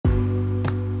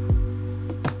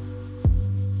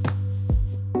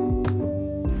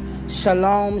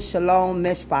Shalom, shalom,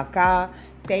 mishpachah.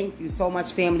 Thank you so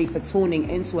much, family, for tuning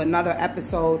into another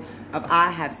episode of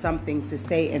I Have Something to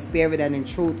Say in Spirit and in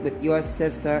Truth with your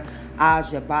sister,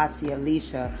 Aja Batsi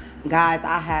Alicia. Guys,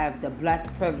 I have the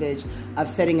blessed privilege of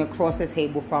sitting across the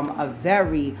table from a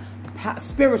very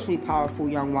spiritually powerful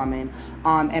young woman.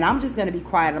 And I'm just going to be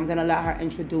quiet. I'm going to let her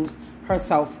introduce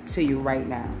herself to you right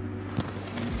now.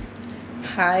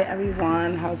 Hi,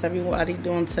 everyone. How's everybody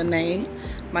doing tonight?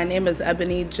 My name is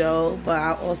Ebony Joe, but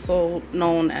I'm also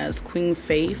known as Queen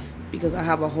Faith because I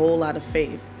have a whole lot of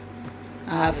faith.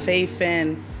 I have faith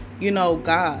in,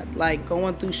 God. Like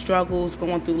going through struggles,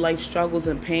 going through life struggles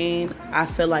and pain, I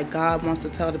feel like God wants to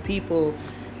tell the people,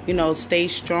 stay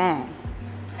strong.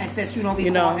 And since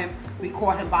we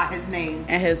call him by his name.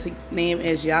 And his name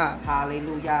is Yah.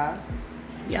 Hallelujah.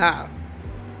 Yah.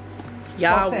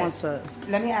 Yah wants us.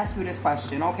 Let me ask you this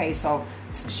question. Okay, so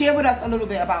share with us a little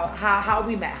bit about how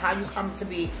we met, how you come to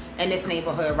be in this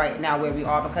neighborhood right now where we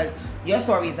are, because your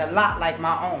story is a lot like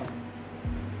my own.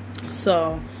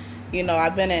 So,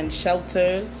 I've been in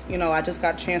shelters. I just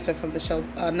got transferred from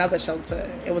another shelter.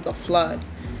 It was a flood.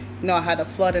 I had a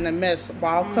flood in the midst.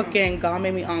 While cooking, God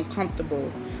made me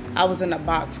uncomfortable. I was in a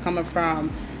box coming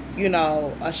from,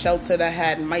 a shelter that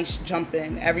had mice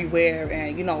jumping everywhere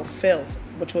and, filth,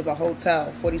 which was a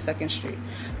hotel, 42nd Street.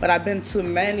 But I've been to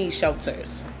many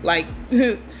shelters. Like,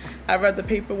 I read the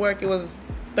paperwork, it was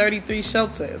 33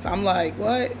 shelters. I'm like,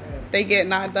 what? They get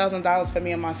 $9,000 for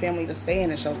me and my family to stay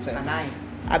in a shelter.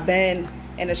 I've been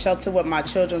in a shelter with my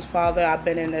children's father. I've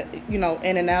been in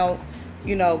in and out,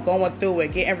 going through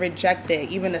it, getting rejected,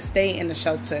 even to stay in the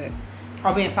shelter.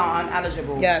 Or being found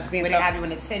uneligible. Yes, when they have you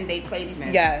in a 10-day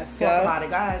placement. Yes. Talk about it,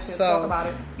 guys. Talk about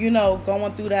it.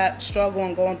 Going through that struggle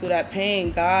and going through that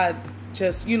pain, God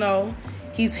just,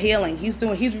 He's healing. He's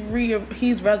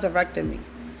resurrecting me.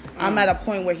 I'm at a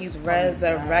point where He's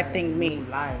resurrecting me.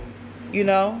 You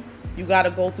got to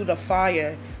go through the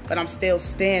fire, but I'm still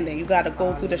standing. You got to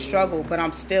go through the struggle, but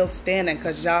I'm still standing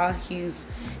because Yah, He's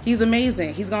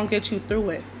amazing. He's going to get you through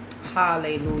it.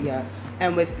 Hallelujah.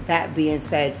 And with that being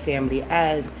said, family,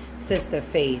 as Sister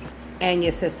Faith and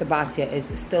your Sister Batia is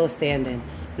still standing,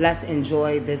 let's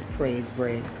enjoy this praise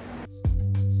break.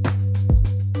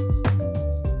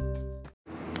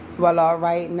 Well, all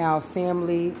right, now,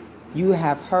 family, you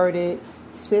have heard it.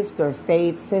 Sister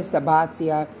Faith, Sister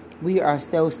Batia, we are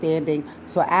still standing.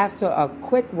 So after a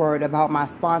quick word about my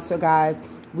sponsor, guys,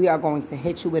 we are going to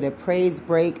hit you with a praise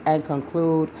break and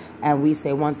conclude. And we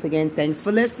say once again, thanks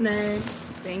for listening.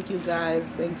 Thank you, guys.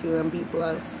 Thank you, and be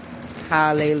blessed.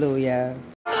 Hallelujah.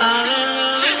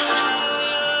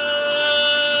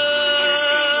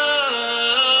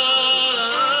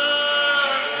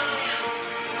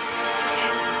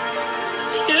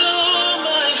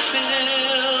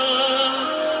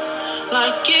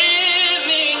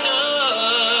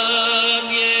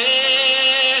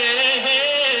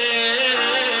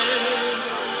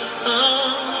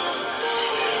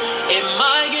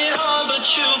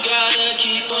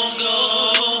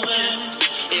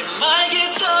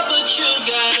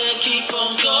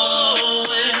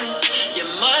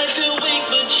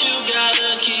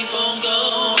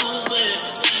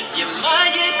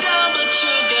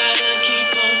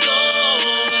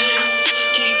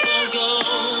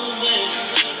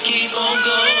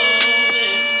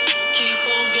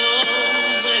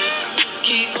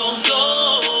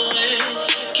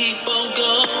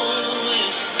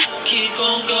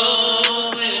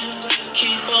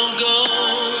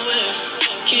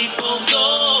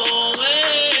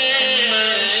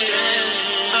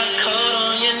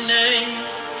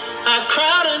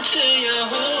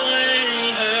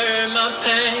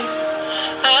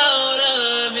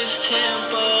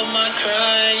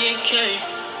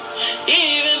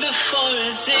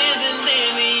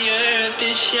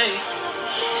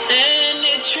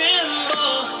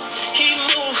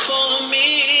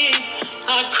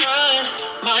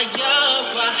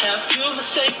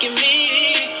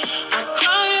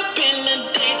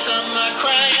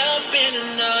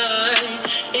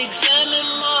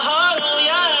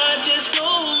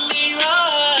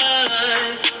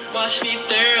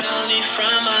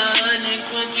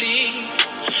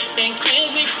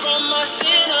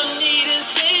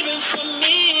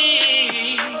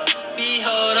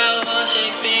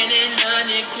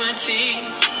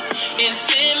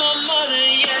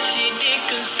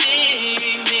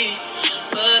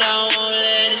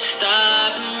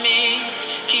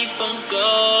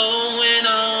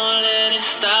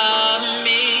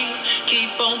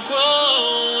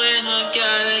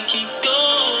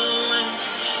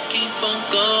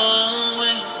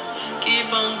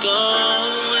 Keep on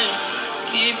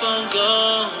going, keep on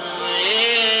going.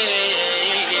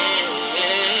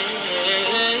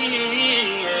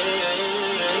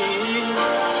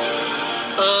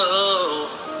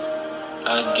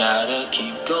 gotta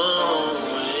keep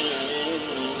going.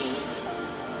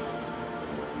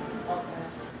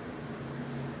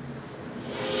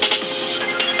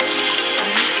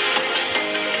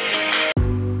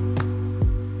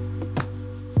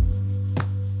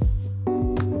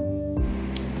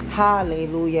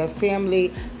 Hallelujah.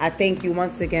 Family, I thank you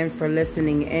once again for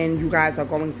listening in. You guys are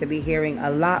going to be hearing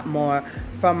a lot more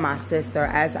from my sister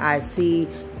as I see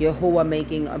Yahuwah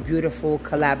making a beautiful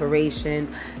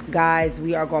collaboration. Guys,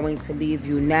 we are going to leave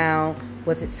you now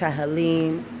with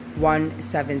Tehillim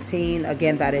 117.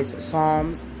 Again, that is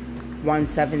Psalms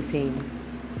 117.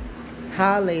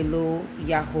 Hallelujah,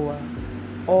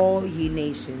 Yahuwah. All ye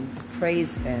nations,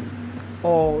 praise him.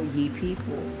 All ye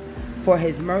people. For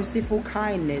his merciful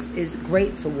kindness is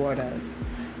great toward us,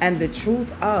 and the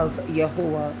truth of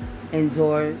Yahuwah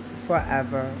endures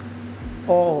forever.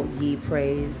 All ye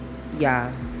praise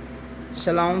Yah.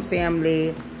 Shalom,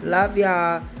 family. Love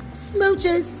y'all.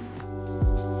 Smooches.